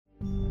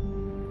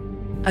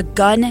a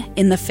gun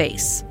in the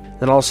face.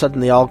 Then all of a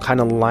sudden they all kind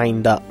of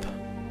lined up.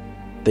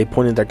 They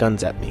pointed their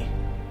guns at me.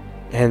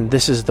 And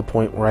this is the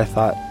point where I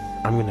thought,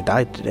 I'm going to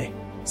die today.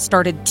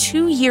 Started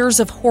 2 years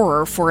of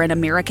horror for an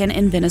American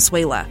in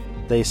Venezuela.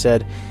 They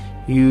said,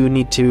 you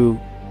need to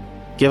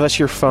give us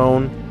your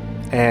phone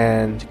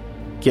and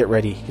get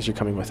ready because you're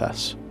coming with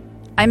us.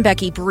 I'm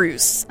Becky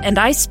Bruce, and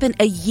I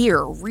spent a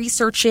year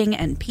researching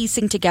and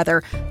piecing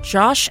together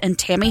Josh and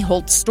Tammy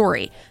Holt's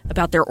story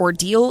about their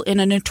ordeal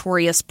in a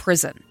notorious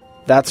prison.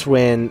 That's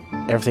when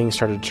everything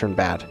started to turn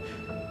bad.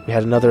 We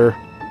had another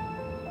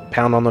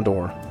pound on the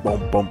door.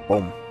 Boom, boom,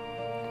 boom.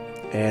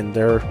 And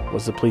there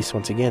was the police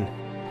once again.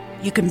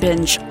 You can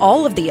binge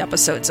all of the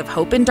episodes of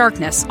Hope in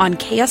Darkness on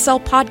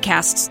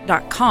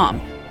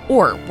KSLpodcasts.com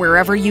or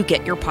wherever you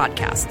get your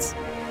podcasts.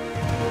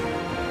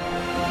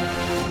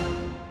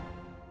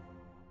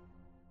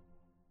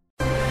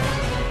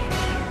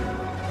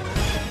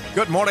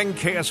 Good morning.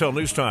 KSL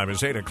News Time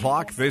is 8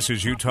 o'clock. This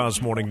is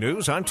Utah's Morning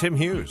News. I'm Tim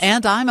Hughes.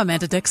 And I'm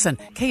Amanda Dixon.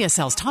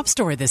 KSL's top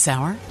story this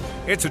hour.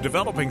 It's a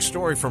developing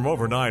story from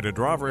overnight. A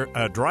driver,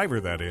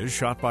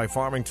 shot by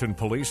Farmington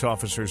police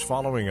officers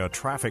following a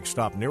traffic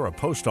stop near a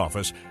post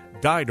office,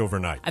 died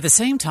overnight. At the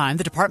same time,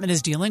 the department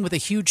is dealing with a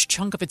huge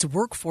chunk of its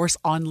workforce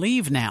on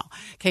leave now.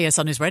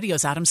 KSL News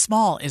Radio's Adam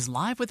Small is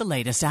live with the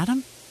latest.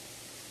 Adam?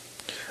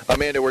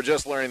 Amanda, we're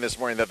just learning this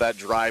morning that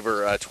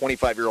driver,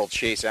 25-year-old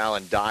Chase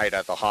Allen, died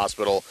at the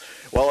hospital.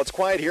 Well, it's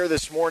quiet here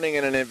this morning,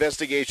 and an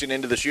investigation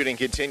into the shooting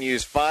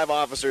continues. 5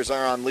 officers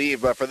are on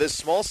leave, but for this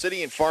small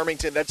city in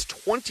Farmington, that's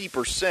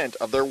 20%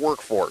 of their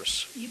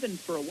workforce. Even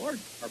for a large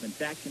department,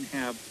 that can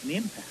have an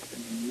impact. I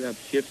mean, you have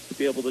shifts to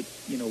be able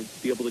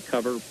to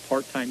cover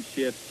part-time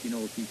shifts.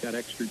 If you've got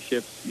extra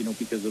shifts,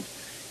 because of,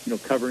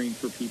 covering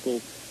for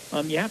people.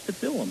 You have to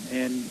fill them,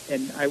 and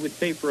I would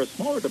say for a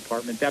smaller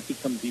department, that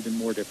becomes even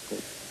more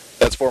difficult.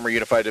 That's former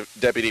Unified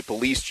Deputy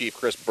Police Chief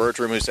Chris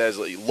Bertram, who says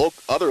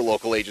other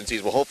local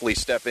agencies will hopefully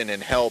step in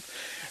and help.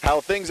 How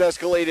things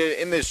escalated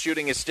in this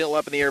shooting is still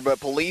up in the air, but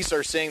police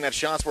are saying that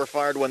shots were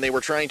fired when they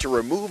were trying to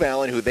remove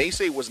Allen, who they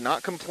say was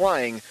not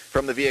complying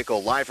from the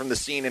vehicle. Live from the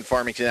scene in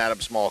Farmington,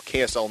 Adam Small,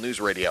 KSL News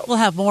Radio. We'll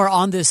have more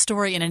on this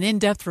story in an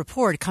in-depth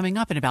report coming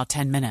up in about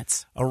 10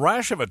 minutes. A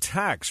rash of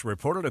attacks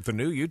reported at the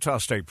new Utah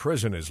State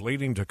Prison is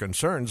leading to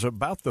concerns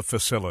about the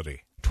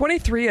facility.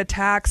 23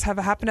 attacks have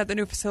happened at the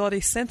new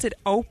facility since it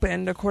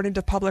opened, according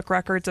to public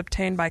records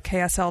obtained by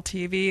KSL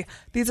TV.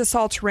 These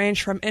assaults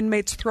range from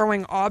inmates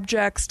throwing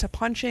objects to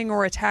punching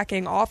or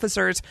attacking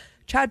officers.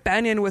 Chad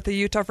Bennion with the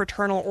Utah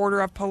Fraternal Order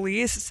of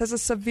Police says a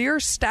severe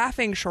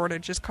staffing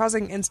shortage is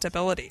causing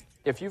instability.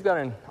 If you've got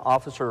an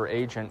officer or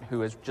agent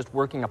who is just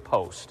working a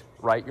post,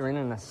 right, you're in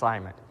an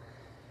assignment,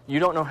 you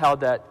don't know how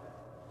that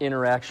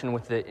interaction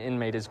with the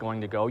inmate is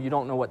going to go. You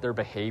don't know what their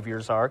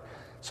behaviors are.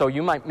 So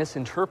you might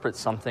misinterpret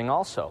something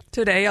also.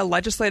 Today, a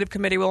legislative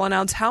committee will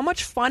announce how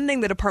much funding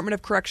the Department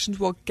of Corrections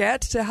will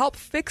get to help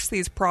fix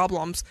these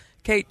problems.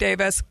 Kate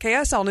Davis,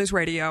 KSL News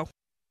Radio.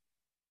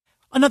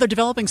 Another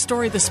developing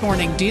story this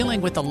morning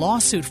dealing with the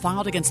lawsuit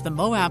filed against the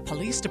Moab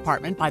Police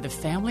Department by the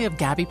family of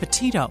Gabby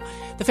Petito.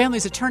 The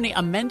family's attorney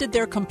amended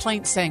their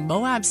complaint saying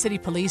Moab City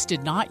Police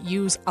did not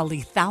use a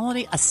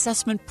lethality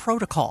assessment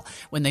protocol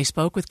when they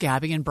spoke with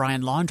Gabby and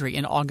Brian Laundrie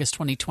in August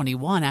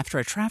 2021 after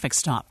a traffic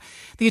stop.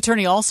 The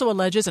attorney also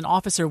alleges an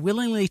officer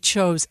willingly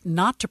chose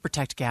not to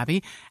protect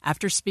Gabby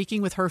after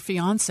speaking with her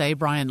fiancé,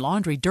 Brian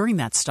Laundrie, during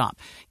that stop.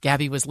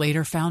 Gabby was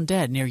later found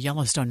dead near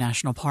Yellowstone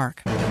National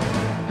Park.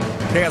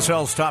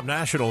 KSL's top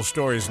national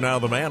stories now.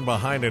 The man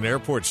behind an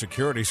airport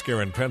security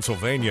scare in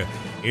Pennsylvania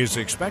is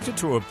expected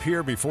to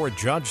appear before a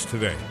judge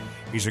today.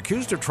 He's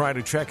accused of trying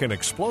to check an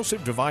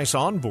explosive device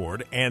on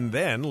board and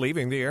then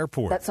leaving the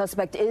airport. That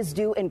suspect is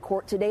due in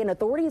court today, and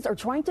authorities are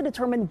trying to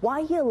determine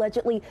why he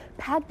allegedly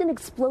packed an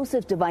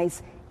explosive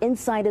device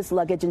inside his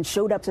luggage and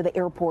showed up to the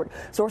airport.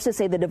 Sources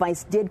say the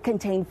device did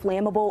contain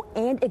flammable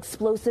and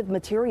explosive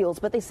materials,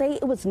 but they say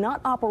it was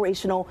not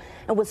operational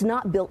and was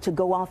not built to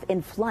go off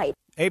in flight.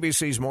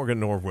 ABC's Morgan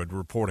Norwood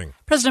reporting.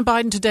 President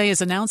Biden today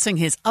is announcing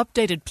his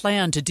updated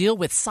plan to deal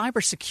with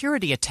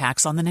cybersecurity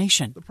attacks on the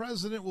nation. The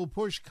president will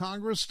push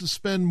Congress to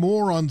spend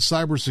more on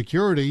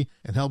cybersecurity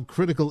and help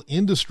critical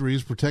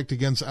industries protect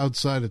against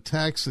outside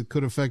attacks that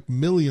could affect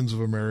millions of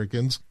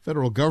Americans.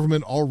 Federal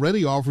government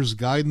already offers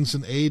guidance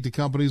and aid to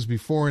companies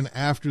before and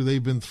after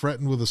they've been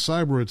threatened with a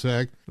cyber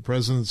attack. The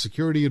president's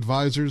security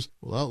advisors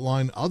will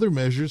outline other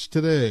measures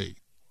today.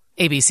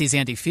 ABC's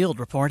Andy Field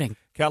reporting.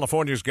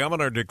 California's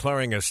governor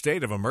declaring a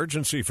state of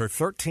emergency for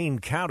 13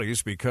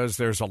 counties because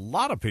there's a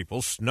lot of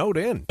people snowed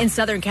in. In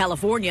Southern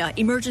California,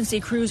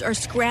 emergency crews are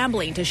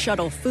scrambling to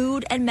shuttle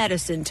food and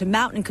medicine to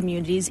mountain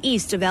communities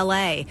east of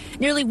L.A.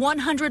 Nearly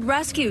 100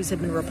 rescues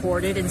have been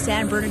reported in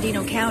San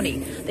Bernardino County.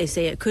 They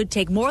say it could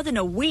take more than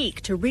a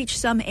week to reach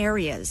some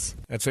areas.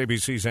 That's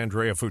ABC's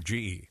Andrea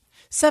Fujii.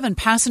 7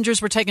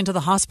 passengers were taken to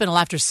the hospital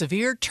after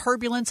severe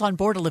turbulence on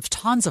board a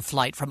Lufthansa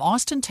flight from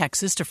Austin,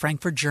 Texas to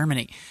Frankfurt,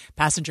 Germany.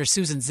 Passenger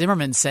Susan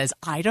Zimmerman says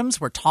items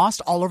were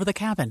tossed all over the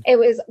cabin. It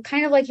was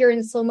kind of like you're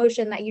in slow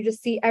motion, that you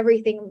just see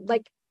everything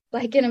like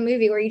in a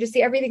movie where you just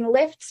see everything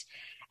lift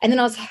And then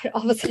all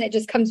of a sudden it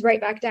just comes right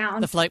back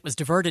down. The flight was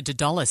diverted to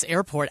Dulles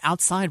Airport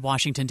outside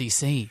Washington,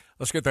 D.C.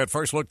 Let's get that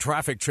first look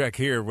traffic check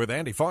here with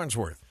Andy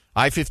Farnsworth.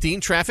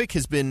 I-15 traffic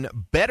has been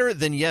better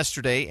than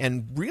yesterday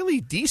and really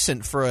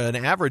decent for an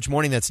average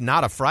morning that's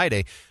not a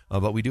Friday.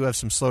 But we do have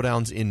some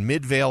slowdowns in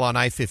Midvale on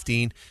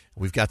I-15.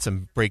 We've got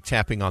some brake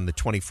tapping on the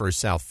 21st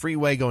South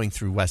Freeway going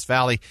through West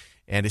Valley.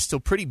 And it's still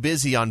pretty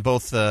busy on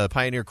both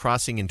Pioneer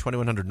Crossing and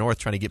 2100 North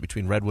trying to get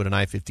between Redwood and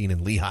I-15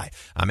 and Lehigh.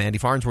 I'm Andy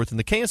Farnsworth in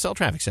the KSL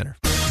Traffic Center.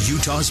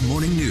 Utah's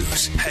Morning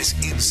News has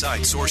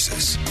inside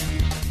sources.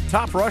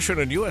 Top Russian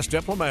and U.S.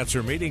 diplomats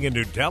are meeting in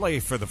New Delhi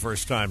for the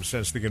first time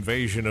since the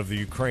invasion of the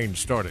Ukraine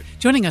started.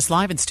 Joining us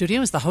live in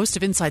studio is the host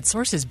of Inside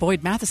Sources,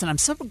 Boyd Matheson. I'm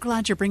so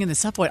glad you're bringing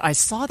this up, Boyd. I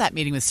saw that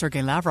meeting with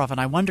Sergei Lavrov,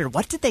 and I wondered,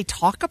 what did they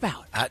talk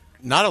about?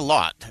 Not a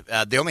lot.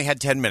 They only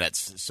had 10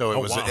 minutes, so it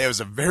was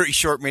a very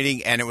short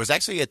meeting, and it was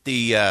actually at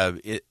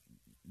the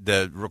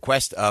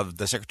request of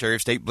the Secretary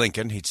of State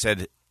Blinken. He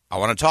said, "I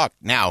want to talk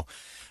now."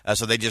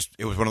 So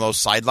it was one of those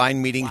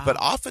sideline meetings, but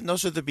often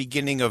those are the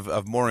beginning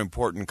of more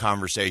important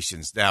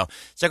conversations. Now,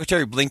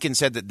 Secretary Blinken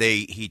said that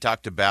he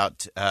talked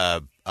about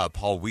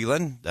Paul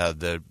Whelan,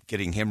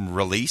 getting him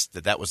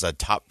released, that was a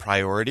top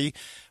priority,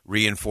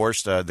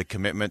 reinforced the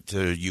commitment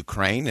to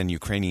Ukraine and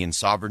Ukrainian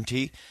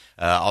sovereignty,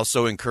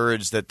 also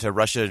encouraged that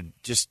Russia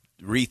just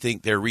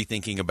they're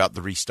rethinking about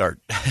the restart,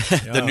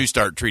 the New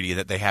START treaty,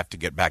 that they have to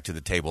get back to the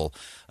table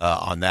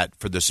on that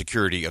for the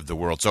security of the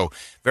world. So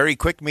very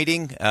quick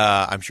meeting.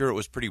 I'm sure it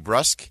was pretty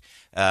brusque,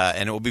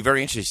 and it will be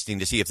very interesting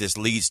to see if this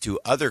leads to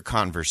other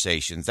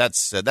conversations.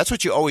 That's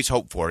what you always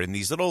hope for in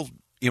these little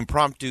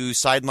impromptu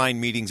sideline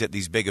meetings at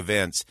these big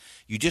events.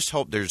 You just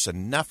hope there's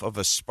enough of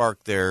a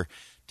spark there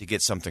to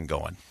get something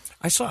going.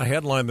 I saw a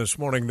headline this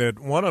morning that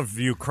one of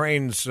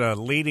Ukraine's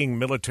leading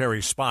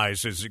military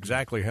spies, is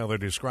exactly how they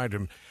described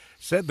him,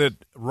 said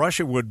that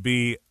Russia would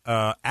be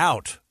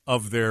out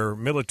of their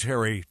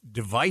military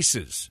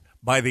devices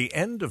by the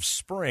end of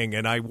spring,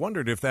 and I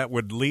wondered if that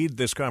would lead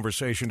this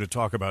conversation to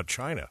talk about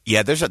China.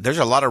 Yeah, there's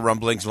a lot of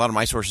rumblings. A lot of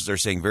my sources are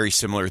saying very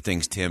similar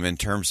things, Tim, in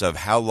terms of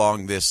how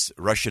long this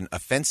Russian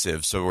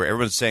offensive, so where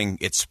everyone's saying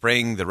it's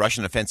spring, the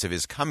Russian offensive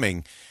is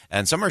coming,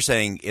 and some are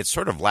saying it's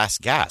sort of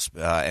last gasp,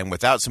 and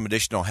without some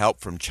additional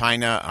help from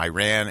China,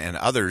 Iran, and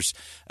others,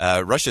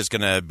 Russia's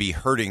going to be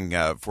hurting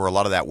for a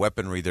lot of that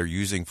weaponry they're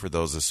using for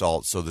those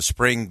assaults. So this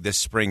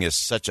spring is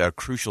such a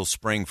crucial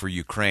spring for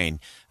Ukraine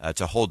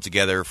to hold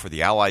together, for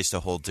the allies to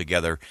hold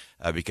together,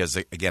 because,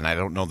 again, I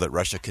don't know that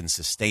Russia can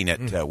sustain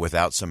it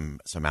without some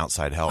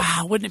outside help.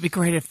 Wow, wouldn't it be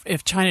great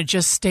if China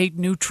just stayed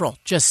neutral,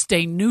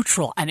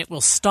 and it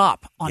will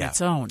stop on its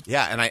own?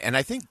 Yeah, and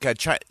I think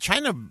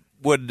China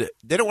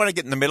they don't want to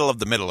get in the middle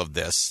of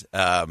this,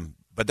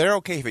 but they're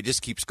okay if it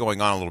just keeps going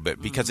on a little bit,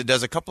 because it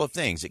does a couple of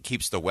things. It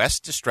keeps the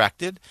West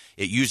distracted,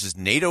 it uses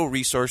NATO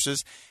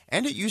resources,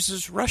 and it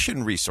uses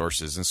Russian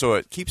resources, and so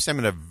it keeps them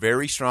in a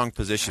very strong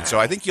position. So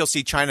I think you'll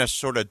see China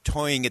sort of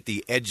toying at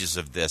the edges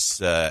of this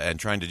and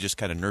trying to just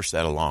kind of nurse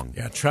that along.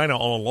 Yeah, China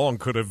all along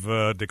could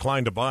have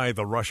declined to buy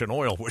the Russian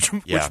oil, which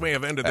may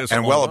have ended this.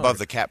 And well above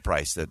the cap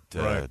price that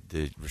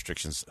the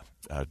restrictions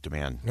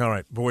demand. All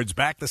right, Boyd's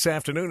back this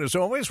afternoon, as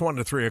always, 1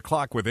 to 3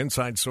 o'clock with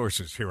Inside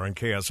Sources here on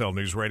KSL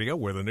News Radio,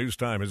 where the news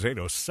time is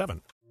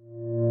 8:07.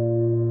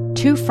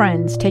 Two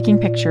friends taking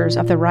pictures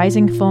of the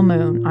rising full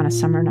moon on a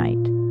summer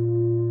night.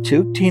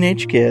 Two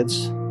teenage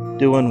kids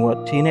doing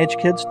what teenage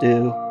kids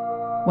do.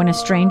 When a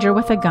stranger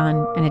with a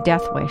gun and a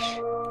death wish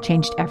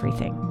changed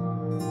everything.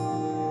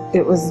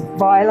 It was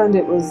violent,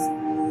 it was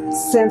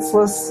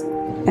senseless,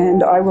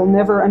 and I will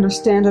never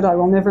understand it, I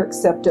will never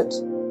accept it.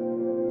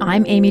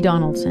 I'm Amy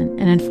Donaldson,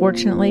 and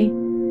unfortunately,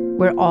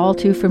 we're all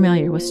too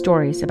familiar with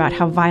stories about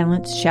how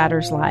violence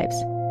shatters lives.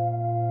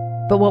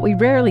 But what we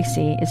rarely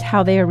see is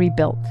how they are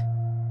rebuilt.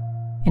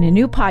 In a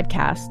new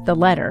podcast, The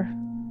Letter,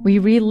 we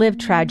relive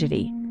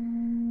tragedy,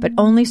 but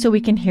only so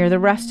we can hear the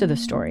rest of the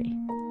story.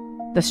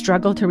 The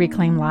struggle to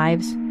reclaim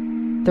lives,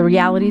 the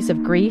realities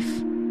of grief,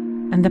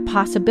 and the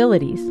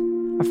possibilities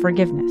of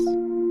forgiveness.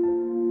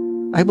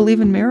 I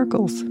believe in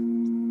miracles.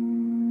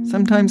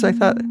 Sometimes I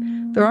thought,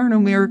 there are no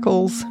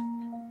miracles.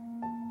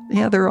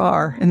 Yeah, there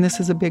are, and this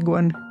is a big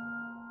one.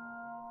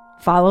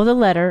 Follow The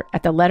Letter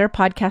at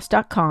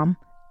theletterpodcast.com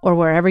or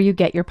wherever you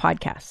get your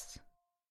podcasts.